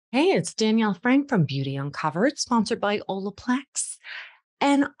Hey, it's Danielle Frank from Beauty Uncovered, sponsored by Olaplex.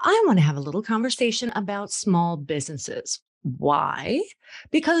 And I want to have a little conversation about small businesses. Why?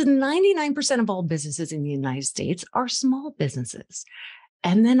 Because 99% of all businesses in the United States are small businesses.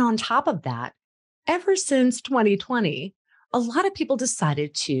 And then on top of that, ever since 2020, a lot of people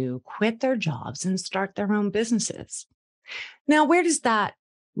decided to quit their jobs and start their own businesses. Now, where does that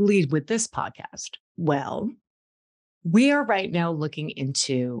lead with this podcast? Well, we are right now looking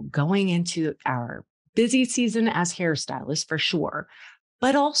into going into our busy season as hairstylists for sure,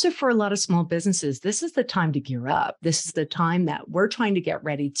 but also for a lot of small businesses. This is the time to gear up. This is the time that we're trying to get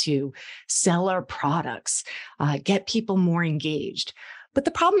ready to sell our products, get people more engaged. But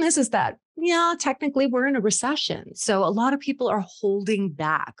the problem is that, yeah, technically we're in a recession. So a lot of people are holding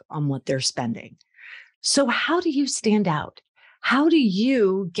back on what they're spending. So, how do you stand out? How do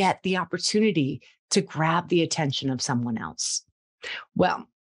you get the opportunity to grab the attention of someone else? Well,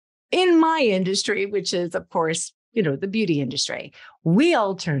 in my industry, which is, of course, the beauty industry, we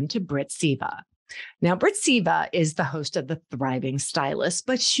all turn to Britt Seva. Now, Britt Seva is the host of the Thriving Stylist,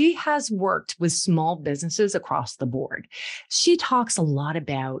 but she has worked with small businesses across the board. She talks a lot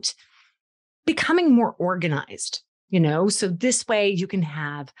about becoming more organized. So this way you can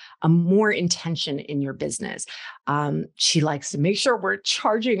have a more intention in your business. She likes to make sure we're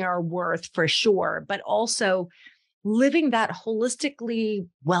charging our worth for sure, but also living that holistically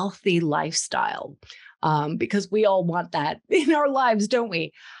wealthy lifestyle, because we all want that in our lives, don't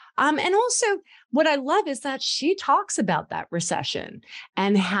we? And also, what I love is that she talks about that recession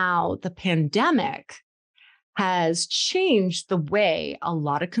and how the pandemic has changed the way a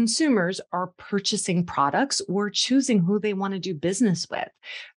lot of consumers are purchasing products or choosing who they want to do business with.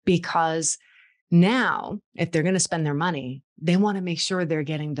 Because now, if they're going to spend their money, they want to make sure they're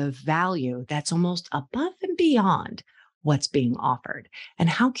getting the value that's almost above and beyond what's being offered. And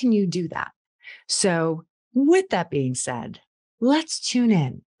how can you do that? So, with that being said, let's tune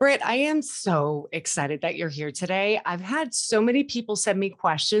in. Britt, I am so excited that you're here today. I've had so many people send me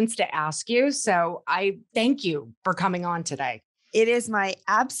questions to ask you. So I thank you for coming on today. It is my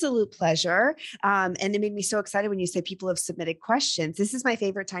absolute pleasure. And it made me so excited when you say people have submitted questions. This is my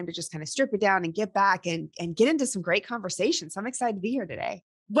favorite time to just kind of strip it down and get back and get into some great conversations. So I'm excited to be here today.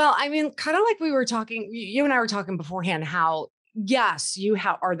 Well, I mean, kind of like we were talking, you and I were talking beforehand, how yes,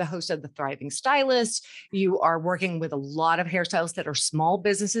 are the host of the Thriving Stylist. You are working with a lot of hairstylists that are small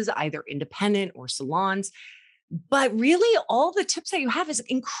businesses, either independent or salons. But really, all the tips that you have is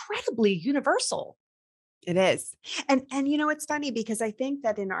incredibly universal. It is. And it's funny because I think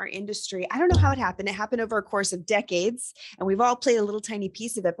that in our industry, I don't know how it happened. It happened over a course of decades and we've all played a little tiny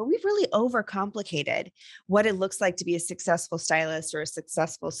piece of it, but we've really overcomplicated what it looks like to be a successful stylist or a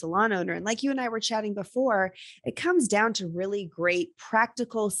successful salon owner. And like you and I were chatting before, it comes down to really great,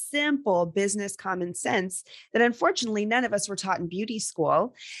 practical, simple business common sense that unfortunately none of us were taught in beauty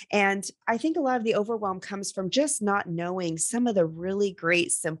school. And I think a lot of the overwhelm comes from just not knowing some of the really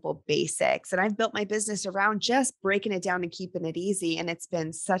great, simple basics. And I've built my business around just breaking it down and keeping it easy. And it's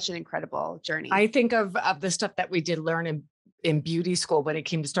been such an incredible journey. I think of the stuff that we did learn in beauty school when it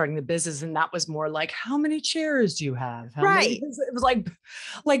came to starting the business. And that was more like, how many chairs do you have? How many? Right. It was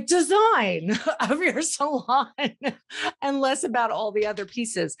like design of your salon and less about all the other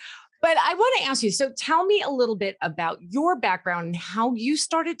pieces. But I want to ask you, so tell me a little bit about your background and how you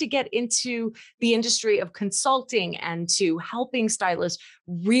started to get into the industry of consulting and to helping stylists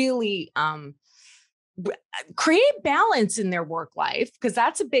really create balance in their work life, because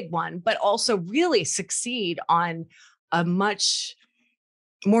that's a big one, but also really succeed on a much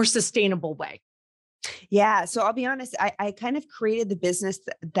more sustainable way. Yeah. So I'll be honest, I kind of created the business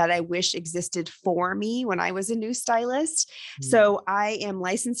that I wish existed for me when I was a new stylist. Mm. So I am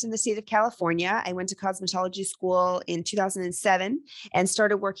licensed in the state of California. I went to cosmetology school in 2007 and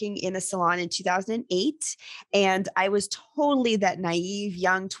started working in a salon in 2008. And I was totally that naive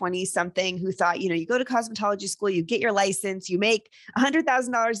young 20 something who thought, you go to cosmetology school, you get your license, you make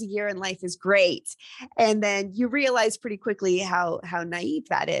 $100,000 a year and life is great. And then you realize pretty quickly how naive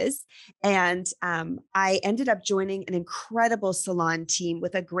that is. And I ended up joining an incredible salon team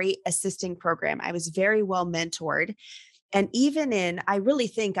with a great assisting program. I was very well mentored. And I really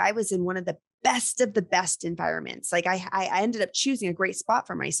think I was in one of the best environments. Like I ended up choosing a great spot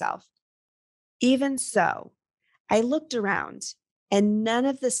for myself. Even so, I looked around and none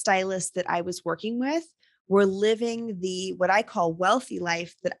of the stylists that I was working with were living the what I call wealthy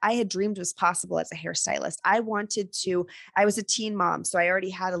life that I had dreamed was possible as a hairstylist. I was a teen mom, so I already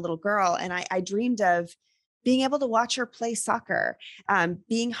had a little girl, and I dreamed of being able to watch her play soccer,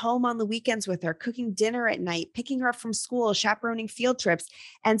 being home on the weekends with her, cooking dinner at night, picking her up from school, chaperoning field trips,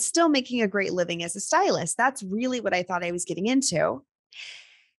 and still making a great living as a stylist. That's really what I thought I was getting into.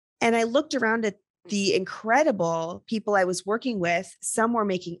 And I looked around at the incredible people I was working with. Some were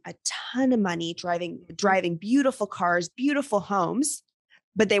making a ton of money, driving beautiful cars, beautiful homes,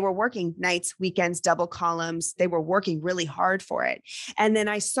 but they were working nights, weekends, double columns. They were working really hard for it. And then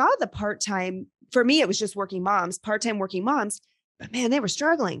I saw the part-time, for me, it was just working moms, part-time working moms, but man, they were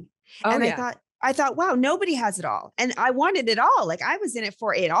struggling. Oh, And yeah. I thought, wow, nobody has it all. And I wanted it all. Like I was in it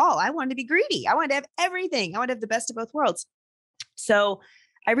for it all. I wanted to be greedy. I wanted to have everything. I wanted to have the best of both worlds. So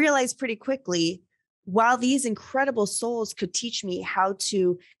I realized pretty quickly, while these incredible souls could teach me how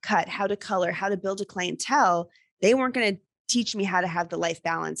to cut, how to color, how to build a clientele, they weren't going to teach me how to have the life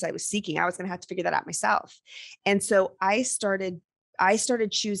balance I was seeking. I was going to have to figure that out myself. And so I started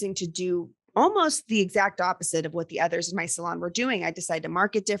choosing to do almost the exact opposite of what the others in my salon were doing. I decided to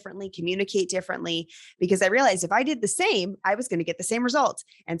market differently, communicate differently, because I realized if I did the same, I was going to get the same results.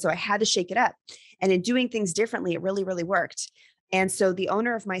 And so I had to shake it up. And in doing things differently, it really, really worked. And so the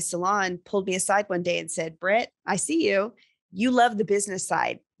owner of my salon pulled me aside one day and said, Britt, I see you. You love the business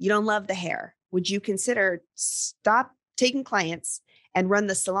side. You don't love the hair. Would you consider stop taking clients and run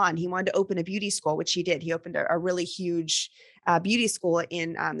the salon? He wanted to open a beauty school, which he did. He opened a really huge beauty school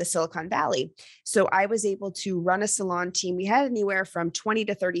in the Silicon Valley. So I was able to run a salon team. We had anywhere from 20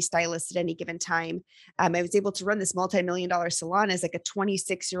 to 30 stylists at any given time. I was able to run this multi-million-dollar salon as like a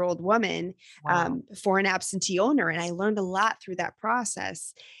 26-year-old woman Wow. for an absentee owner. And I learned a lot through that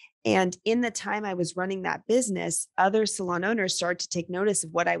process. And in the time I was running that business, other salon owners started to take notice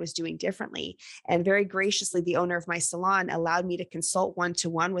of what I was doing differently. And very graciously, the owner of my salon allowed me to consult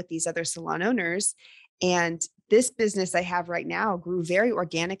one-to-one with these other salon owners. And this business I have right now grew very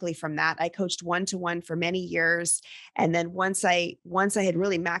organically from that. I coached one-to-one for many years. And then once I had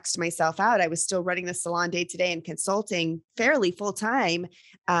really maxed myself out, I was still running the salon day to day and consulting fairly full time.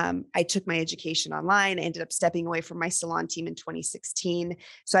 I took my education online. I ended up stepping away from my salon team in 2016.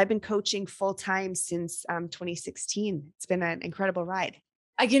 So I've been coaching full time since 2016. It's been an incredible ride.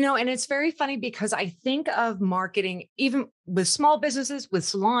 And it's very funny because I think of marketing, even with small businesses, with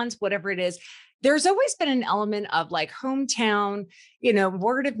salons, whatever it is, there's always been an element of like hometown,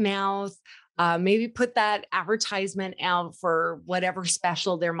 word of mouth, maybe put that advertisement out for whatever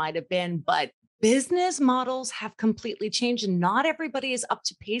special there might have been. But business models have completely changed and not everybody is up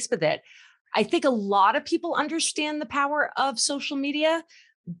to pace with it. I think a lot of people understand the power of social media,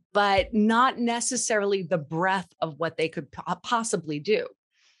 but not necessarily the breadth of what they could possibly do.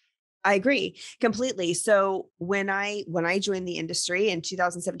 I agree completely. So when I joined the industry in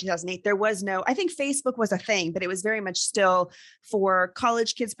 2007, 2008, there was no, I think Facebook was a thing, but it was very much still for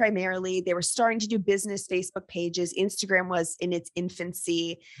college kids primarily. They were starting to do business Facebook pages. Instagram was in its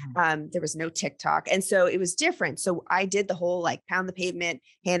infancy. There was no TikTok. And so it was different. So I did the whole like pound the pavement,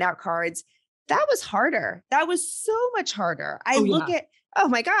 hand out cards. That was harder. That was so much harder. I Oh, look yeah. at, oh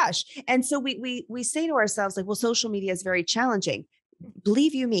my gosh. And so we say to ourselves, like, well, social media is very challenging.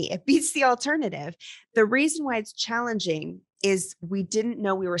 Believe you me, it beats the alternative. The reason why it's challenging is we didn't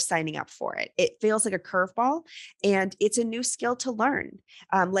know we were signing up for it. It feels like a curveball and it's a new skill to learn.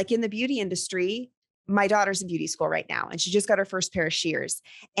 Like in the beauty industry, my daughter's in beauty school right now and she just got her first pair of shears.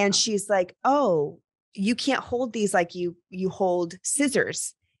 And she's like, oh, you can't hold these like you hold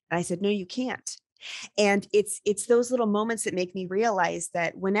scissors. And I said, no, you can't. And it's those little moments that make me realize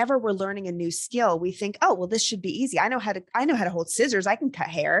that whenever we're learning a new skill, we think, oh, well, this should be easy. I know how to hold scissors. I can cut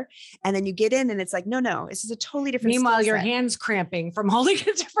hair. And then you get in and it's like, no, this is a totally different Meanwhile, skill your set. hand's cramping from holding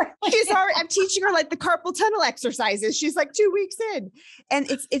it differently. I'm teaching her like the carpal tunnel exercises. She's like 2 weeks in. And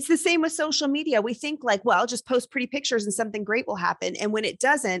it's the same with social media. We think like, well, just post pretty pictures and something great will happen. And when it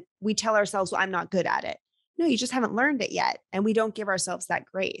doesn't, we tell ourselves, well, I'm not good at it. No, you just haven't learned it yet. And we don't give ourselves that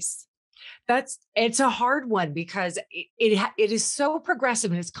grace. It's a hard one because it is so progressive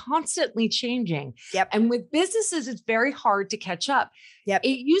and it's constantly changing. Yep. And with businesses, it's very hard to catch up. Yep.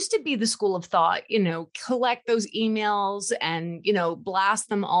 It used to be the school of thought, collect those emails and, blast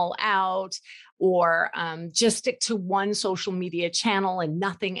them all out or just stick to one social media channel and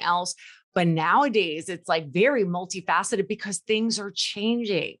nothing else. But nowadays it's like very multifaceted because things are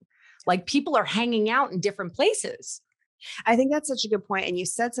changing. Like people are hanging out in different places. I think that's such a good point. And you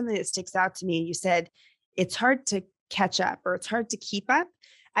said something that sticks out to me. You said it's hard to catch up or it's hard to keep up.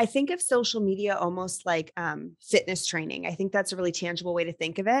 I think of social media almost like fitness training. I think that's a really tangible way to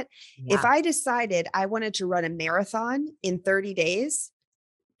think of it. Yeah. If I decided I wanted to run a marathon in 30 days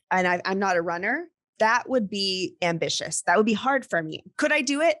and I'm not a runner, that would be ambitious. That would be hard for me. Could I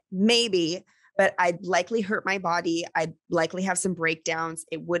do it? Maybe. but I'd likely hurt my body. I'd likely have some breakdowns.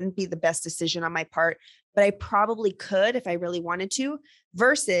 It wouldn't be the best decision on my part, but I probably could if I really wanted to,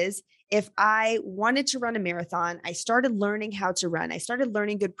 versus if I wanted to run a marathon, I started learning how to run. I started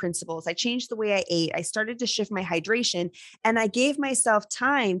learning good principles. I changed the way I ate. I started to shift my hydration, and I gave myself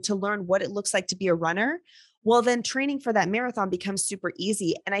time to learn what it looks like to be a runner. Well, then training for that marathon becomes super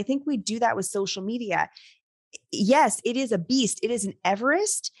easy. And I think we do that with social media. Yes, it is a beast. It is an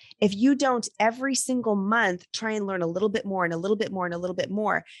Everest. If you don't every single month try and learn a little bit more and a little bit more and a little bit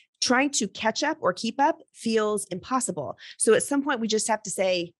more, trying to catch up or keep up feels impossible. So at some point, we just have to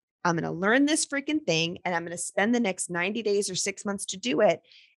say, I'm going to learn this freaking thing and I'm going to spend the next 90 days or 6 months to do it.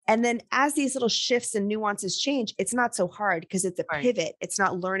 And then as these little shifts and nuances change, it's not so hard because it's a Right. pivot. It's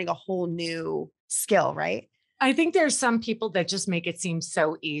not learning a whole new skill, right? I think there's some people that just make it seem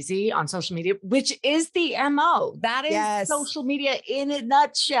so easy on social media, which is the MO. That is Yes. social media in a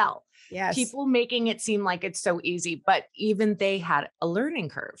nutshell. Yes. People making it seem like it's so easy, but even they had a learning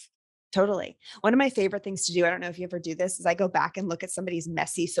curve. Totally. One of my favorite things to do, I don't know if you ever do this, is I go back and look at somebody's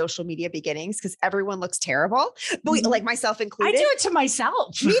messy social media beginnings because everyone looks terrible, but Mhm. like myself I do included. it to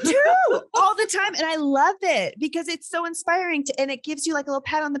myself. Me too, all the time. And I love it because it's so inspiring and it gives you like a little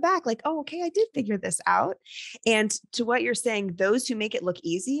pat on the back, like, oh, okay, I did figure this out. And to what you're saying, those who make it look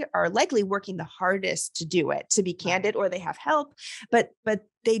easy are likely working the hardest to do it, to be candid, Right. or they have help, but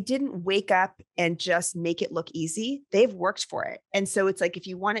they didn't wake up and just make it look easy. They've worked for it. And so it's like, if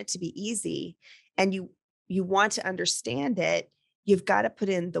you want it to be easy and you want to understand it, you've got to put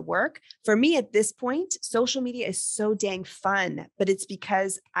in the work. For me at this point, social media is so dang fun, but it's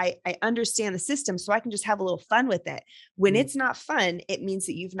because I understand the system so I can just have a little fun with it. When Mm. it's not fun, it means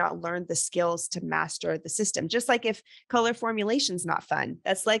that you've not learned the skills to master the system. Just like if color formulation is not fun,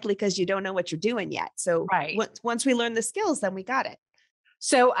 that's likely because you don't know what you're doing yet. So Right. once we learn the skills, then we got it.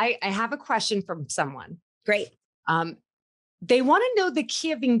 So I have a question from someone. Great. Um, they want to know the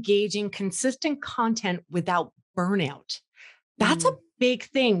key of engaging consistent content without burnout. That's a Mm. big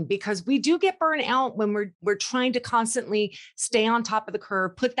thing because we do get burnt out when we're trying to constantly stay on top of the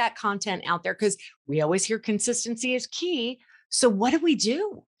curve, put that content out there because we always hear consistency is key. So what do we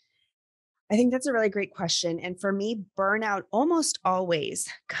do? I think that's a really great question. And for me, burnout almost always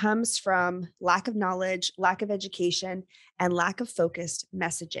comes from lack of knowledge, lack of education, and lack of focused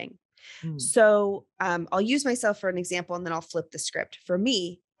messaging. Mm. So I'll use myself for an example and then I'll flip the script. For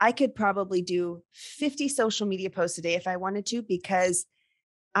me, I could probably do 50 social media posts a day if I wanted to, because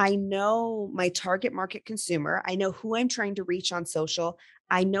I know my target market consumer. I know who I'm trying to reach on social.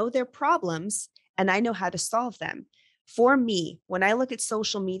 I know their problems and I know how to solve them. For me, when I look at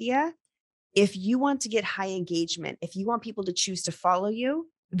social media, if you want to get high engagement, if you want people to choose to follow you,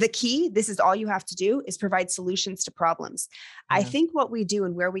 the key, this is all you have to do, is provide solutions to problems. I Yeah. think what we do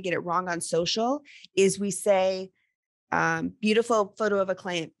and where we get it wrong on social is we say, beautiful photo of a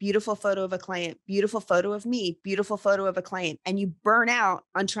client, beautiful photo of a client, beautiful photo of me, beautiful photo of a client. And you burn out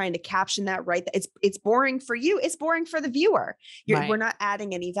on trying to caption that right. It's boring for you. It's boring for the viewer. We're Right. not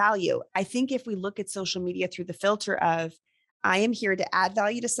adding any value. I think if we look at social media through the filter of, I am here to add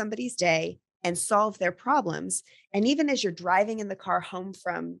value to somebody's day and solve their problems. And even as you're driving in the car home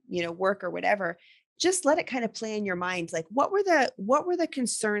from, work or whatever, just let it kind of play in your mind. Like, what were the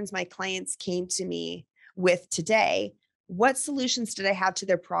concerns my clients came to me with today? What solutions did I have to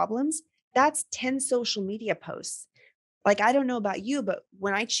their problems? That's 10 social media posts. Like, I don't know about you, but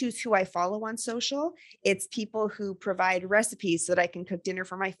when I choose who I follow on social, it's people who provide recipes so that I can cook dinner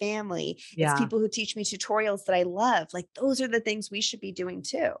for my family. It's Yeah. people who teach me tutorials that I love. Like, those are the things we should be doing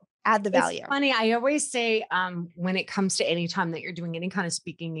too. Add the It's value. funny. I always say when it comes to any time that you're doing any kind of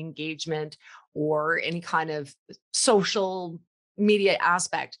speaking engagement or any kind of social media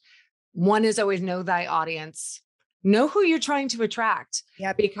aspect, one is always know thy audience, know who you're trying to attract.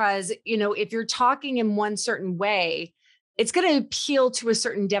 Yep. Because, if you're talking in one certain way, it's going to appeal to a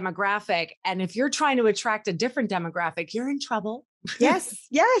certain demographic. And if you're trying to attract a different demographic, you're in trouble. Yes.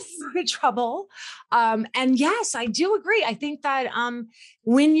 Yes. You're in trouble. And yes, I do agree. I think that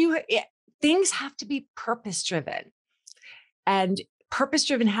things have to be purpose driven, and purpose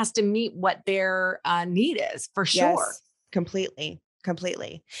driven has to meet what their need is for sure. Yes. Completely.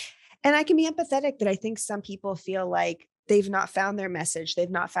 Completely. And I can be empathetic that I think some people feel like they've not found their message, they've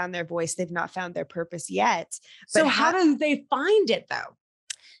not found their voice, they've not found their purpose yet. But So how do they find it though?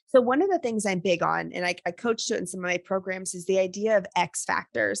 so one of the things I'm big on, and I coach to it in some of my programs, is the idea of X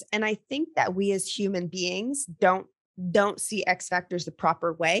factors. And I think that we as human beings don't see X factors the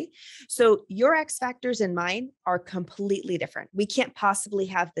proper way. So your X factors and mine are completely different. We can't possibly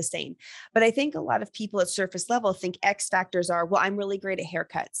have the same. But I think a lot of people at surface level think X factors are, well, I'm really great at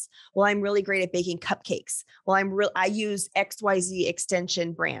haircuts. Well, I'm really great at baking cupcakes. Well, I use XYZ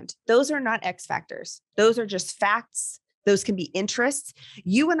extension brand. Those are not X factors. Those are just facts. Those can be interests.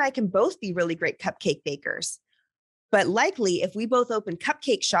 You and I can both be really great cupcake bakers. But likely, if we both open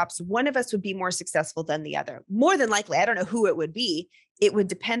cupcake shops, one of us would be more successful than the other. More than likely, I don't know who it would be. It would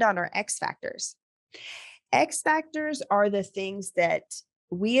depend on our X factors. X factors are the things that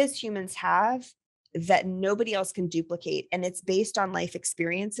we as humans have that nobody else can duplicate. And it's based on life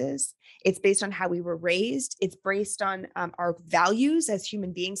experiences. It's based on how we were raised. It's based on our values as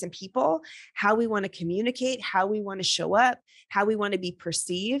human beings and people, how we want to communicate, how we want to show up, how we want to be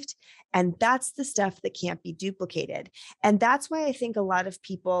perceived. And that's the stuff that can't be duplicated. And that's why I think a lot of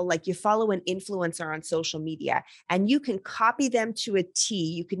people, like you follow an influencer on social media and you can copy them to a T.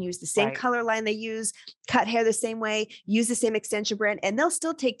 You can use the same color line they use, cut hair the same way, use the same extension brand, and they'll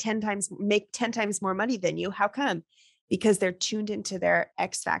still make 10 times more money than you. How come? Because they're tuned into their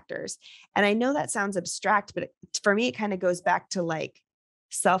X factors. And I know that sounds abstract, but for me, it kind of goes back to like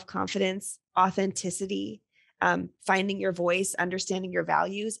self-confidence, authenticity, finding your voice, understanding your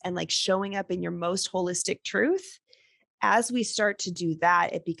values, and like showing up in your most holistic truth. As we start to do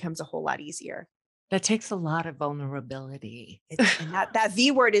that, it becomes a whole lot easier. That takes a lot of vulnerability. And that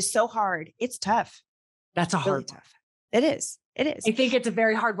V word is so hard. It's tough. That's a really hard tough. It is. It is. I think it's a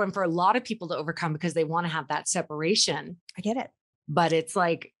very hard one for a lot of people to overcome because they want to have that separation. I get it. But it's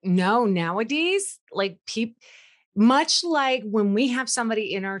like, no, nowadays, like much like when we have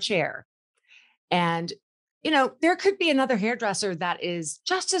somebody in our chair and there could be another hairdresser that is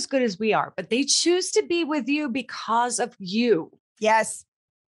just as good as we are, but they choose to be with you because of you. Yes.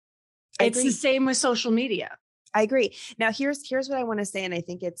 It's the same with social media. I agree. Now, here's what I want to say, and I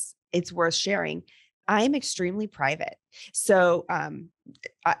think it's worth sharing. I am extremely private. So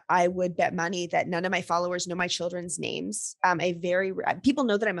I would bet money that none of my followers know my children's names. People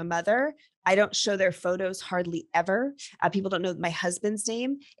know that I'm a mother. I don't show their photos hardly ever. People don't know my husband's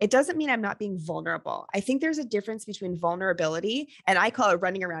name. It doesn't mean I'm not being vulnerable. I think there's a difference between vulnerability, and I call it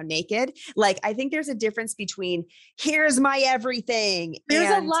running around naked. Like, I think there's a difference between here's my everything.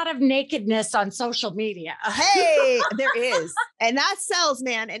 There's a lot of nakedness on social media. Hey, there is. And that sells,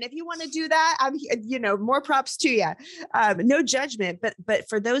 man. And if you want to do that, I'm, more props to you. No judgment, but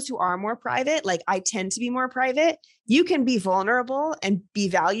for those who are more private, like I tend to be more private, you can be vulnerable and be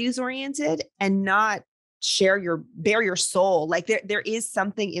values oriented and not bare your soul. Like there is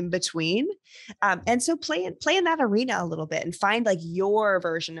something in between. And so play in that arena a little bit and find like your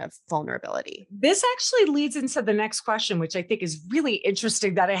version of vulnerability. This actually leads into the next question, which I think is really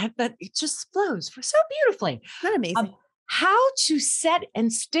interesting that it just flows so beautifully. Isn't that amazing? How to set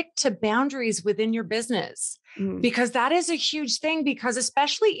and stick to boundaries within your business. Because that is a huge thing, because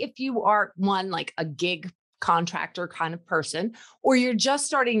especially if you are like a gig contractor kind of person, or you're just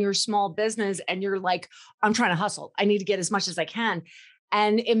starting your small business and you're like, I'm trying to hustle. I need to get as much as I can.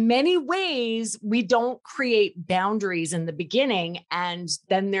 And in many ways, we don't create boundaries in the beginning and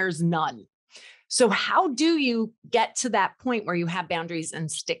then there's none. So how do you get to that point where you have boundaries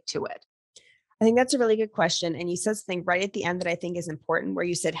and stick to it? I think that's a really good question. And you said something right at the end that I think is important, where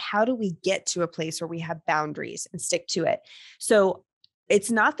you said, how do we get to a place where we have boundaries and stick to it? So it's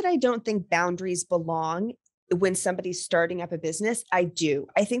not that I don't think boundaries belong when somebody's starting up a business. I do.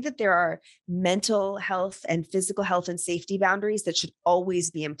 I think that there are mental health and physical health and safety boundaries that should always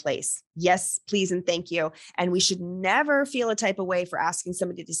be in place. Yes, please, and thank you. And we should never feel a type of way for asking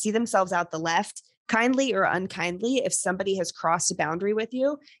somebody to see themselves out the left, kindly or unkindly. If somebody has crossed a boundary with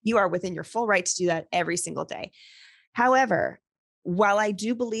you, you are within your full right to do that every single day. However, while I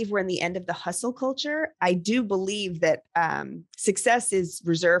do believe we're in the end of the hustle culture, I do believe that success is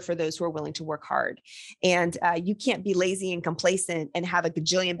reserved for those who are willing to work hard. And you can't be lazy and complacent and have a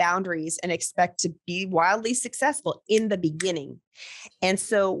gajillion boundaries and expect to be wildly successful in the beginning. And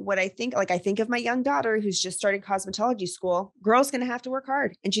so what I think of my young daughter who's just started cosmetology school. Girl's going to have to work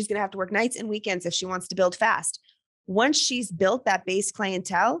hard, and she's going to have to work nights and weekends if she wants to build fast. Once she's built that base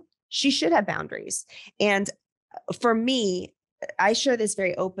clientele, she should have boundaries. And for me, I share this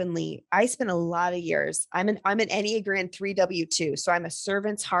very openly. I spent a lot of years. I'm an Enneagram 3W2. So I'm a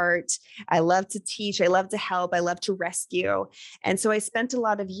servant's heart. I love to teach. I love to help. I love to rescue. And so I spent a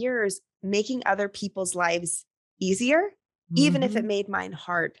lot of years making other people's lives easier, even if it made mine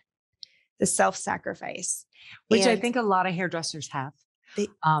hard. The self-sacrifice. Which I think a lot of hairdressers have.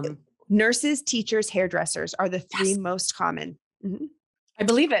 Nurses, teachers, hairdressers are the three most common. I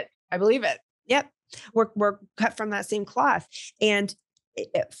believe it. Yep. We're cut from that same cloth. And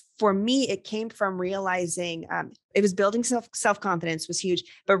for me, it came from realizing, it was building self-confidence was huge,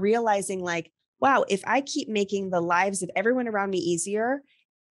 but realizing like, wow, if I keep making the lives of everyone around me easier,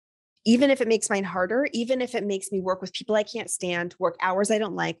 even if it makes mine harder, even if it makes me work with people I can't stand, work hours I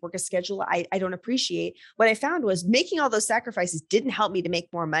don't like, work a schedule I don't appreciate, what I found was making all those sacrifices didn't help me to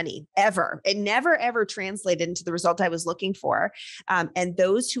make more money ever. It never, ever translated into the result I was looking for. And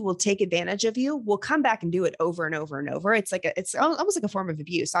those who will take advantage of you will come back and do it over and over and over. It's almost like a form of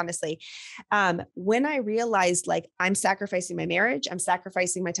abuse, honestly. When I realized like I'm sacrificing my marriage, I'm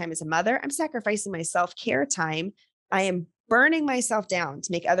sacrificing my time as a mother, I'm sacrificing my self-care time, I am burning myself down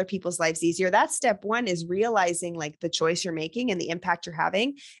to make other people's lives easier. That's step one, is realizing like the choice you're making and the impact you're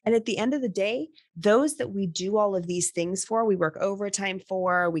having. And at the end of the day, those that we do all of these things for, we work overtime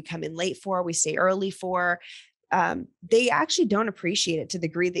for, we come in late for, we stay early for, they actually don't appreciate it to the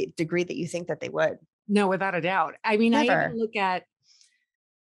degree that you think that they would. No, without a doubt. I mean, I Never. even look at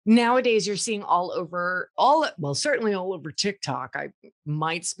nowadays, you're seeing well, certainly all over TikTok. I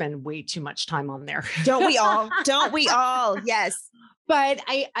might spend way too much time on there. Don't we all? Don't we all? Yes. But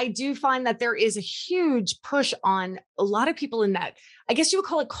I do find that there is a huge push on a lot of people in that, I guess you would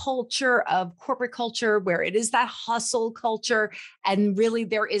call it culture of corporate culture, where it is that hustle culture. And really,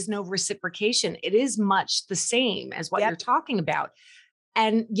 there is no reciprocation. It is much the same as what Yep. you're talking about.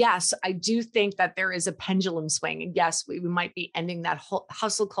 And yes, I do think that there is a pendulum swing. And yes, we might be ending that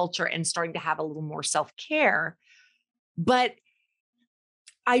hustle culture and starting to have a little more self-care. But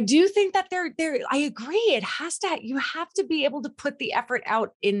I do think that I agree. You have to be able to put the effort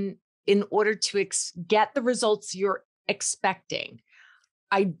out in order to get the results you're expecting.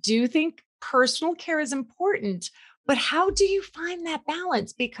 I do think personal care is important, but how do you find that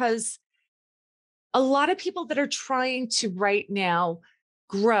balance? Because a lot of people that are trying to right now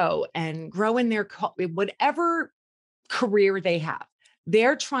grow in their whatever career they have,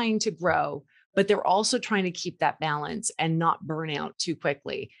 they're trying to grow, but they're also trying to keep that balance and not burn out too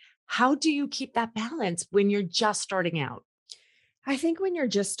quickly. How do you keep that balance when you're just starting out? I think when you're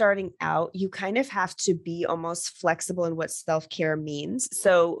just starting out, you kind of have to be almost flexible in what self-care means.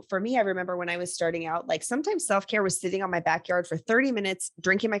 So for me, I remember when I was starting out, like sometimes self-care was sitting on my backyard for 30 minutes,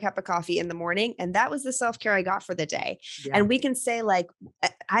 drinking my cup of coffee in the morning. And that was the self-care I got for the day. Yeah. And we can say like,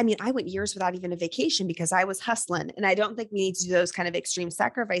 I mean, I went years without even a vacation because I was hustling. And I don't think we need to do those kind of extreme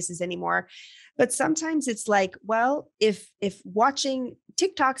sacrifices anymore. But sometimes it's like, well, if watching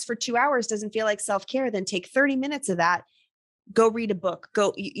TikToks for 2 hours doesn't feel like self-care, then take 30 minutes of that, go read a book,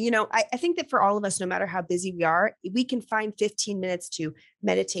 I think that for all of us, no matter how busy we are, we can find 15 minutes to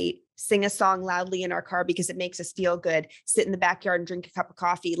meditate, sing a song loudly in our car because it makes us feel good, sit in the backyard and drink a cup of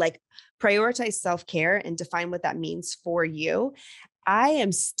coffee, like prioritize self-care and define what that means for you. I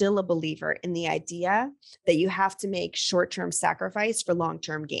am still a believer in the idea that you have to make short-term sacrifice for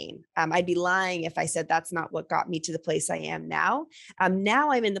long-term gain. I'd be lying if I said that's not what got me to the place I am now. Now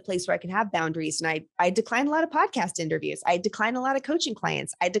I'm in the place where I can have boundaries, and I decline a lot of podcast interviews. I decline a lot of coaching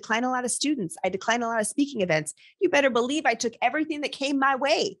clients. I decline a lot of students. I decline a lot of speaking events. You better believe I took everything that came my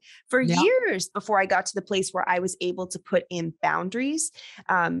way for Yeah. years before I got to the place where I was able to put in boundaries.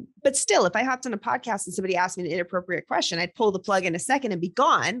 But still, if I hopped on a podcast and somebody asked me an inappropriate question, I'd pull the plug in a second and be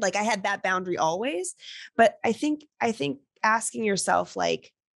gone. Like I had that boundary always. But I think asking yourself,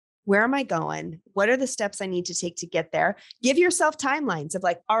 like, where am I going? What are the steps I need to take to get there? Give yourself timelines of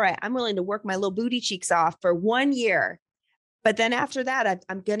like, all right, I'm willing to work my little booty cheeks off for 1 year. But then after that,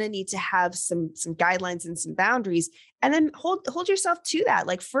 I'm going to need to have some guidelines and some boundaries, and then hold yourself to that.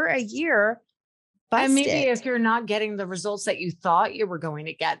 Like for a year, bust And maybe it. if you're not getting the results that you thought you were going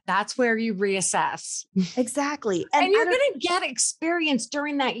to get, that's where you reassess. Exactly. And you're going to get experience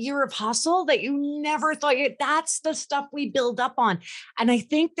during that year of hustle that you never thought that's the stuff we build up on. And I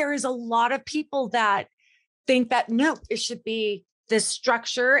think there is a lot of people that think that, no, it should be this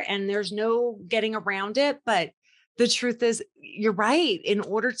structure and there's no getting around it. But the truth is, you're right. In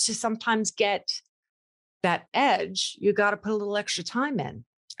order to sometimes get that edge, you got to put a little extra time in.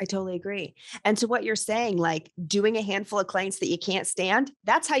 I totally agree. And to what you're saying, like doing a handful of clients that you can't stand,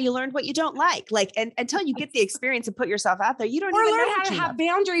 that's how you learned what you don't like. Like, and until you get the experience and put yourself out there, you don't Or even learn know how what to you have love.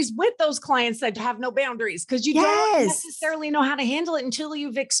 boundaries with those clients that have no boundaries, because you don't necessarily know how to handle it until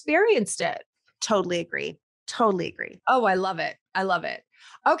you've experienced it. Totally agree. Totally agree. Oh, I love it. I love it.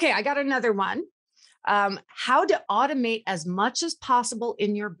 Okay, I got another one. How to automate as much as possible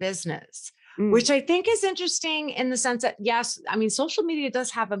in your business, which I think is interesting in the sense that, yes, I mean, social media does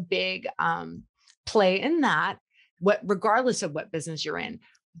have a big play in that, regardless of what business you're in.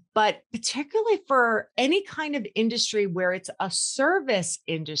 But particularly for any kind of industry where it's a service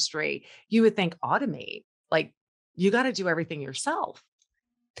industry, you would think automate, like you got to do everything yourself.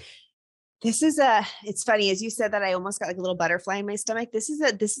 It's funny, as you said that, I almost got like a little butterfly in my stomach. This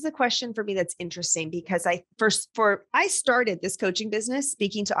is a question for me that's interesting because I started this coaching business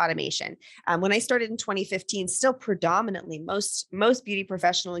speaking to automation. When I started in 2015, still predominantly most beauty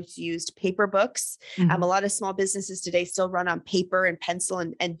professionals used paper books. A Mhm. lot of small businesses today still run on paper and pencil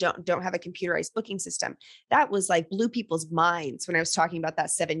and don't have a computerized booking system. That was like blew people's minds when I was talking about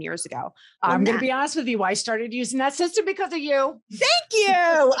that 7 years ago. Well, I'm going to now be honest with you. I started using that system because of you. thank you.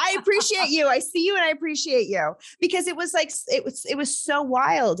 I appreciate you. I see you and I appreciate you because it was so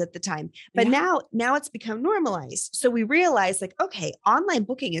wild at the time. But Yeah. now it's become normalized. So we realize like, okay, online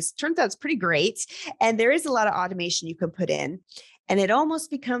booking turns out it's pretty great. And there is a lot of automation you can put in. And it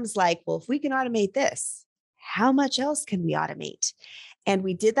almost becomes like, well, if we can automate this, how much else can we automate? And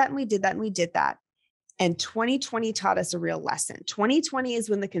we did that and we did that and we did that. And 2020 taught us a real lesson. 2020 is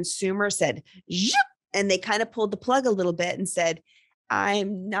when the consumer said, "Zhup," and they kind of pulled the plug a little bit and said,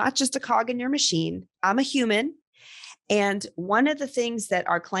 I'm not just a cog in your machine. I'm a human. And one of the things that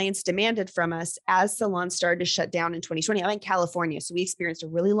our clients demanded from us as salons started to shut down in 2020, I'm in California, so we experienced a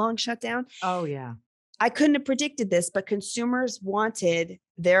really long shutdown. Oh, yeah. I couldn't have predicted this, but consumers wanted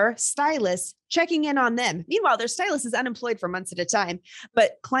their stylists checking in on them. Meanwhile, their stylist is unemployed for months at a time.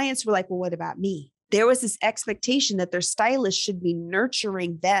 But clients were like, well, what about me? There was this expectation that their stylist should be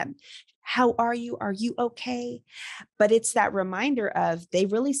nurturing them. How are you? Are you okay? But it's that reminder of they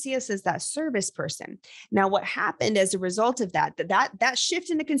really see us as that service person. Now, what happened as a result of that shift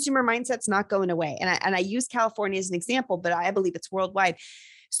in the consumer mindset's not going away. And I use California as an example, but I believe it's worldwide.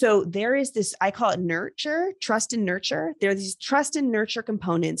 So there is this, I call it nurture, trust and nurture. There are these trust and nurture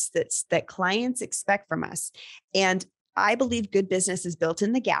components that clients expect from us. And I believe good business is built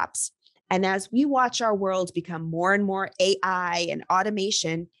in the gaps. And as we watch our world become more and more AI and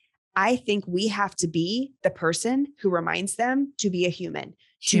automation, I think we have to be the person who reminds them to be a human,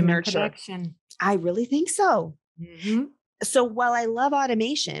 to Human nurture. connection. I really think so. Mhm. So while I love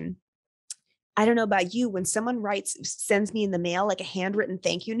automation, I don't know about you, when someone sends me in the mail like a handwritten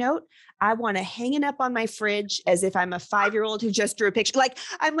thank you note, I want to hang it up on my fridge as if I'm a 5-year-old who just drew a picture. Like,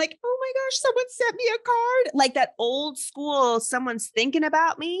 I'm like, oh my gosh, someone sent me a card. Like that old school, someone's thinking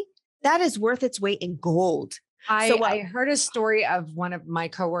about me. That is worth its weight in gold. So I what? heard a story of one of my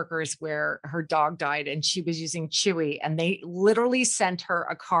coworkers where her dog died and she was using Chewy, and they literally sent her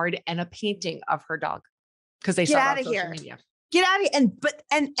a card and a painting of her dog because they Get saw it out on of social here. media. Get out of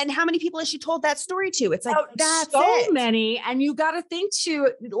here. And how many people has she told that story to? It's like, Oh, that's so it. many. And you got to think too,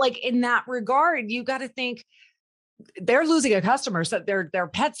 like in that regard, you got to think they're losing a customer, so their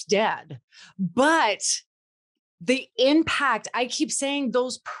pet's dead. But the impact, I keep saying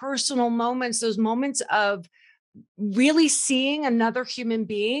those personal moments, those moments of really seeing another human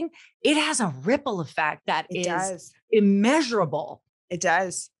being, it has a ripple effect that It is does. immeasurable. It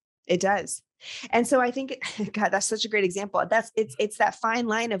does. It does. And so I think, God, that's such a great example. It's that fine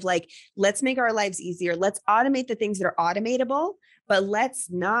line of like, let's make our lives easier. Let's automate the things that are automatable, but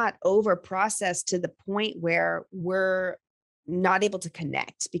let's not over process to the point where we're not able to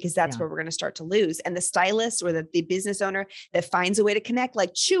connect, because that's Yeah. where we're going to start to lose. And the stylist or the business owner that finds a way to connect,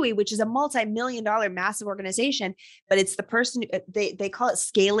 like Chewy, which is a multi-million-dollar massive organization, but it's the person, they call it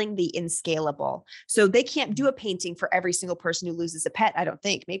scaling the inscalable. So they can't do a painting for every single person who loses a pet. I don't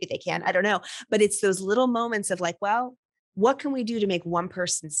think. Maybe they can. I don't know. But it's those little moments of like, well, what can we do to make one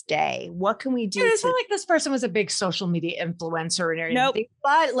person's day? What can we And do it's not to, like this person was a big social media influencer or nope, anything,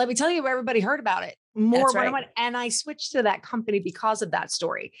 but let me tell you, everybody heard about it more that's when I right. went, and I switched to that company because of that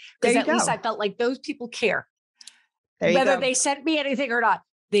story. There Because you at least go. I felt like those people care, There you whether go. they sent me anything or not,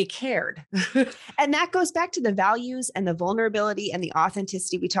 they cared. And that goes back to the values and the vulnerability and the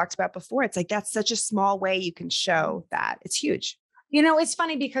authenticity we talked about before. It's like, that's such a small way you can show that. It's huge. It's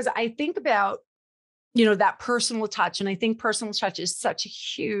funny because I think about, that personal touch. And I think personal touch is such a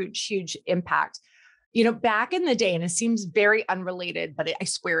huge, huge impact. Back in the day, and it seems very unrelated, but I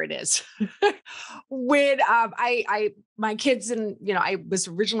swear it is. When my kids, and I was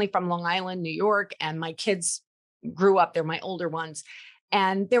originally from Long Island, New York, and my kids grew up there, my older ones.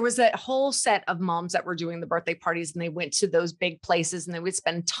 And there was a whole set of moms that were doing the birthday parties, and they went to those big places and they would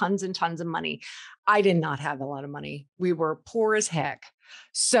spend tons and tons of money. I did not have a lot of money. We were poor as heck.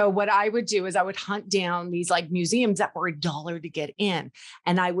 So what I would do is I would hunt down these like museums that were $1 to get in.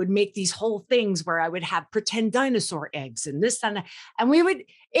 And I would make these whole things where I would have pretend dinosaur eggs and this and that. And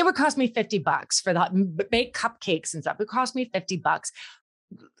it would cost me $50 for the bake cupcakes and stuff. It cost me $50,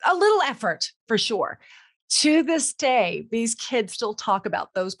 a little effort for sure. To this day, these kids still talk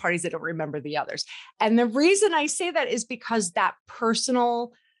about those parties. They don't remember the others. And the reason I say that is because that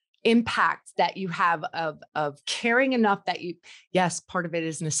personal impact that you have of caring enough that you, yes, part of it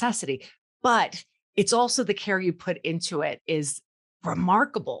is necessity, but it's also the care you put into it is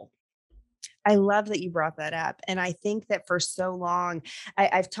remarkable. I love that you brought that up. And I think that for so long,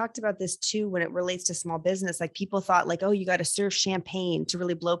 I've talked about this too, when it relates to small business, like people thought like, oh, you got to serve champagne to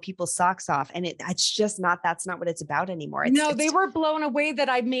really blow people's socks off. And it's just not, that's not what it's about anymore. No, they were blown away that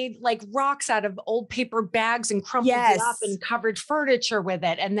I made like rocks out of old paper bags and crumpled it up yes, and covered furniture with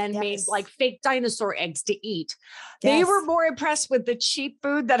it and then made yes, like fake dinosaur eggs to eat. They were yes. more impressed with the cheap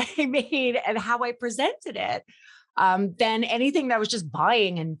food that I made and how I presented it than anything that I was just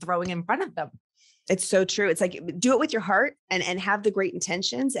buying and throwing in front of them. It's so true. It's like, do it with your heart and have the great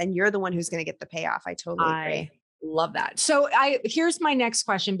intentions, and you're the one who's going to get the payoff. I totally agree. I love that. So here's my next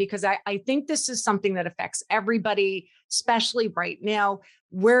question, because I think this is something that affects everybody, especially right now.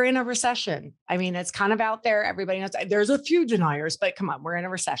 We're in a recession. I mean, it's kind of out there. Everybody knows there's a few deniers, but come on, we're in a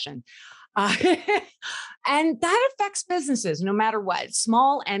recession. Uh, and that affects businesses no matter what,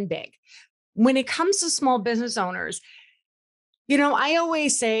 small and big. When it comes to small business owners, you know, I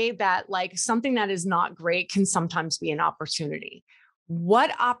always say that like something that is not great can sometimes be an opportunity.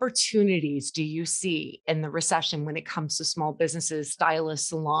 What opportunities do you see in the recession when it comes to small businesses, stylists,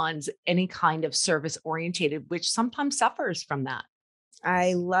 salons, any kind of service orientated, which sometimes suffers from that?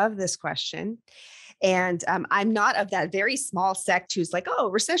 I love this question. And I'm not of that very small sect who's like, oh,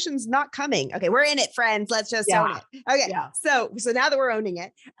 recession's not coming. Okay, we're in it, friends. Let's just own Yeah. it. Okay. Yeah. So now that we're owning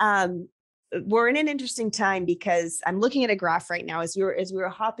it, we're in an interesting time, because I'm looking at a graph right now. As we were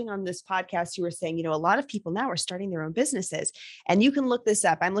hopping on this podcast, you were saying, you know, a lot of people now are starting their own businesses. And you can look this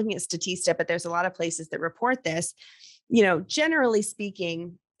up. I'm looking at Statista, but there's a lot of places that report this. You know, generally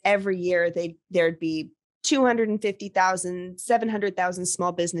speaking, every year there'd be 250,000, 700,000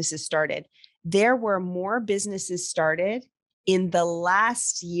 small businesses started. There were more businesses started in the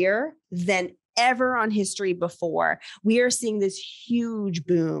last year than ever on history before. We are seeing this huge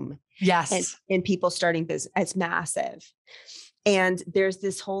boom Yes. and people starting business. It's massive. And there's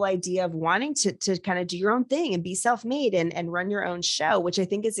this whole idea of wanting to kind of do your own thing and be self-made and run your own show, which I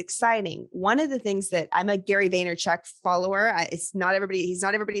think is exciting. One of the things that I'm a Gary Vaynerchuk follower, he's not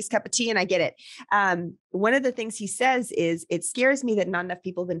everybody's cup of tea, and I get it. One of the things he says is, it scares me that not enough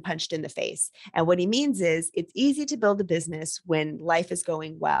people have been punched in the face. And what he means is, it's easy to build a business when life is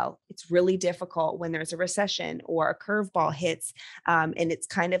going well. It's really difficult when there's a recession or a curveball hits. And it's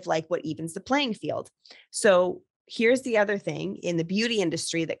kind of like what evens the playing field. So here's the other thing in the beauty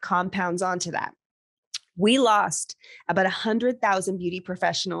industry that compounds onto that. We lost about 100,000 beauty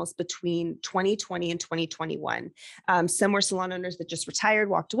professionals between 2020 and 2021. Some were salon owners that just retired,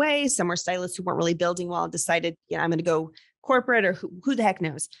 walked away. Some were stylists who weren't really building well and decided, you know, I'm going to go corporate, or who the heck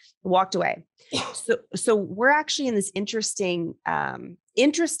knows, walked away. So we're actually in this interesting,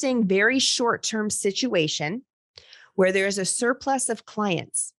 very short-term situation where there's a surplus of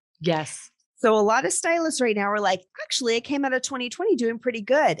clients. Yes. So a lot of stylists right now are like, actually, I came out of 2020 doing pretty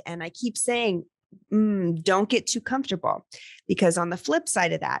good. And I keep saying, don't get too comfortable, because on the flip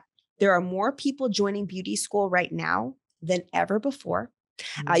side of that, there are more people joining beauty school right now than ever before.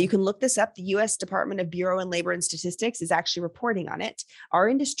 You can look this up. The U.S. Department of Bureau and Labor and Statistics is actually reporting on it. Our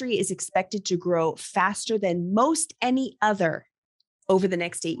industry is expected to grow faster than most any other over the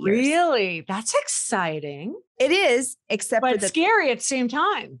next 8 years. Really? That's exciting. It is, except but scary at the same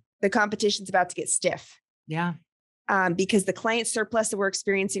time. The competition's about to get stiff. Yeah. Because the client surplus that we're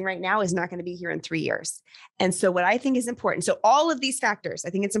experiencing right now is not going to be here in 3 years. And so what I think is important, so all of these factors,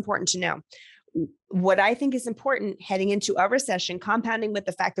 I think it's important to know. What I think is important heading into a recession, compounding with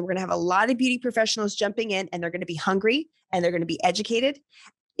the fact that we're going to have a lot of beauty professionals jumping in, and they're going to be hungry and they're going to be educated,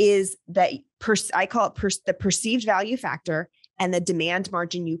 is that I call it the perceived value factor and the demand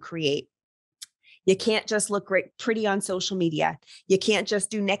margin you create. You can't just look pretty on social media. You can't just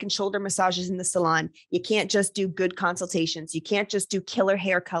do neck and shoulder massages in the salon. You can't just do good consultations. You can't just do killer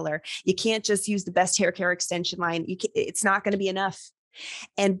hair color. You can't just use the best hair care extension line. It's not going to be enough.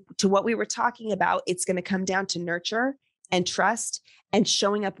 And to what we were talking about, it's going to come down to nurture and trust and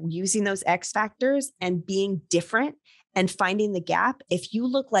showing up using those X factors and being different and finding the gap. If you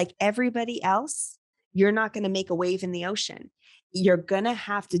look like everybody else, you're not going to make a wave in the ocean. You're going to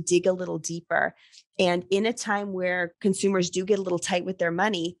have to dig a little deeper. And in a time where consumers do get a little tight with their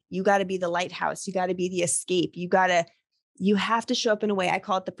money, you got to be the lighthouse. You got to be the escape. You have to show up in a way, I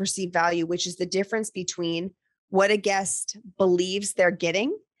call it the perceived value, which is the difference between what a guest believes they're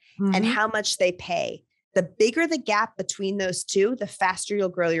getting and how much they pay. The bigger the gap between those two, the faster you'll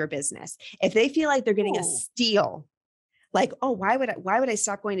grow your business. If they feel like they're getting a steal, like, oh, why would I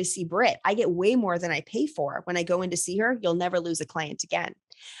stop going to see Britt? I get way more than I pay for when I go in to see her. You'll never lose a client again.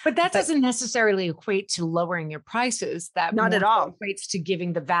 But that doesn't necessarily equate to lowering your prices. That not at all equates to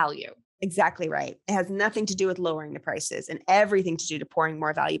giving the value. Exactly right. It has nothing to do with lowering the prices and everything to do to pouring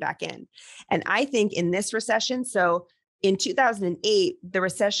more value back in. And I think in this recession, so in 2008, the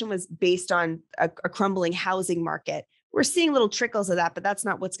recession was based on a crumbling housing market. We're seeing little trickles of that, but that's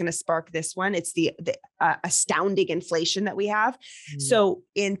not what's going to spark this one. It's the astounding inflation that we have. So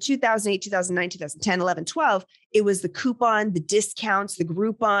in 2008, 2009, 2010, 11, 12, it was the coupon, the discounts, the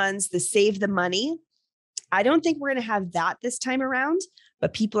Groupons, the save the money. I don't think we're going to have that this time around,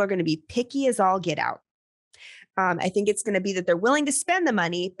 but people are going to be picky as all get out. I think it's going to be that they're willing to spend the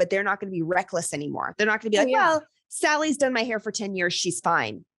money, but they're not going to be reckless anymore. They're not going to be like, well, Sally's done my hair for 10 years. She's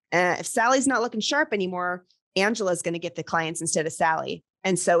fine. If Sally's not looking sharp anymore, Angela's going to get the clients instead of Sally.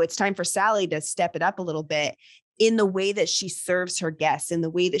 And so it's time for Sally to step it up a little bit in the way that she serves her guests, in the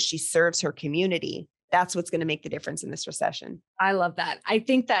way that she serves her community. That's what's going to make the difference in this recession. I love that. I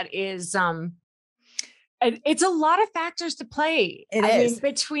think that is, it's a lot of factors to play. It is.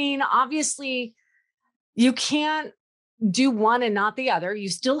 Between, obviously, you can't do one and not the other. You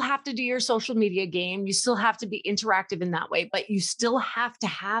still have to do your social media game. You still have to be interactive in that way, but you still have to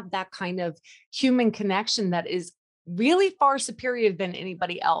have that kind of human connection that is really far superior than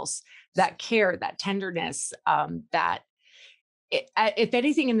anybody else. That care, that tenderness, if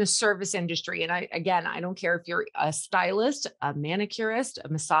anything in the service industry, and I don't care if you're a stylist, a manicurist, a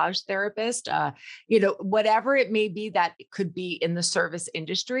massage therapist, whatever it may be that it could be in the service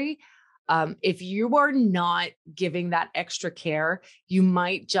industry. If you are not giving that extra care, you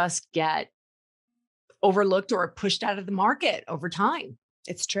might just get overlooked or pushed out of the market over time.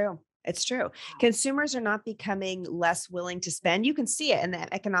 It's true. It's true. Consumers are not becoming less willing to spend. You can see it in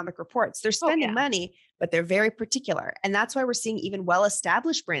the economic reports. They're spending money, but they're very particular. And that's why we're seeing even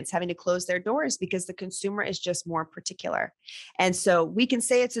well-established brands having to close their doors because the consumer is just more particular. And so we can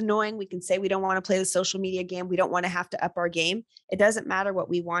say it's annoying. We can say we don't want to play the social media game. We don't want to have to up our game. It doesn't matter what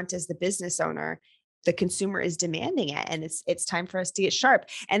we want as the business owner. The consumer is demanding it, and it's time for us to get sharp.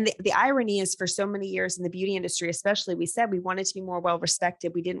 And the irony is, for so many years in the beauty industry, especially, we said we wanted to be more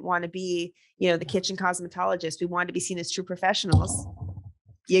well-respected. We didn't want to be, the kitchen cosmetologist. We wanted to be seen as true professionals.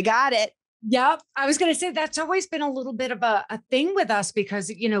 You got it. Yep. I was going to say that's always been a little bit of a thing with us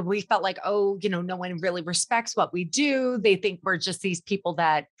because, we felt like, no one really respects what we do. They think we're just these people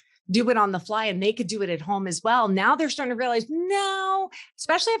that do it on the fly and they could do it at home as well. Now they're starting to realize, no,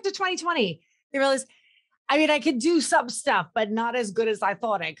 especially after 2020, they realize, I could do some stuff, but not as good as I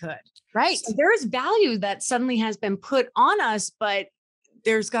thought I could. Right. So there is value that suddenly has been put on us, but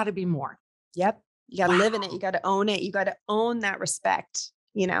there's got to be more. Yep. You got to live in it. You got to own it. You got to own that respect.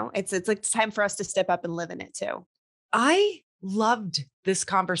 It's like time for us to step up and live in it too. I loved this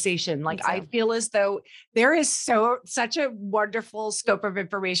conversation. Like, I feel as though there is such a wonderful scope of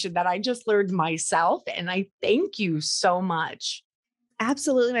information that I just learned myself. And I thank you so much.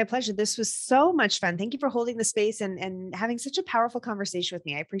 Absolutely. My pleasure. This was so much fun. Thank you for holding the space and having such a powerful conversation with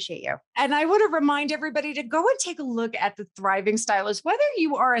me. I appreciate you. And I want to remind everybody to go and take a look at the Thriving Stylist, whether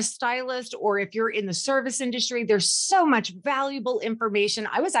you are a stylist or if you're in the service industry, there's so much valuable information.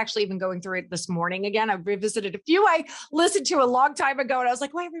 I was actually even going through it this morning. Again, I revisited a few I listened to a long time ago and I was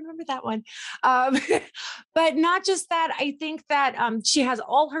like, well, I remember that one. But not just that, I think that she has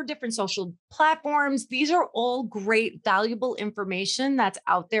all her different social platforms. These are all great, valuable information that's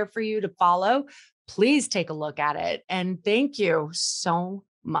out there for you to follow. Please take a look at it. And thank you so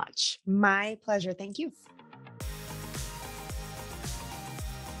much. My pleasure. Thank you.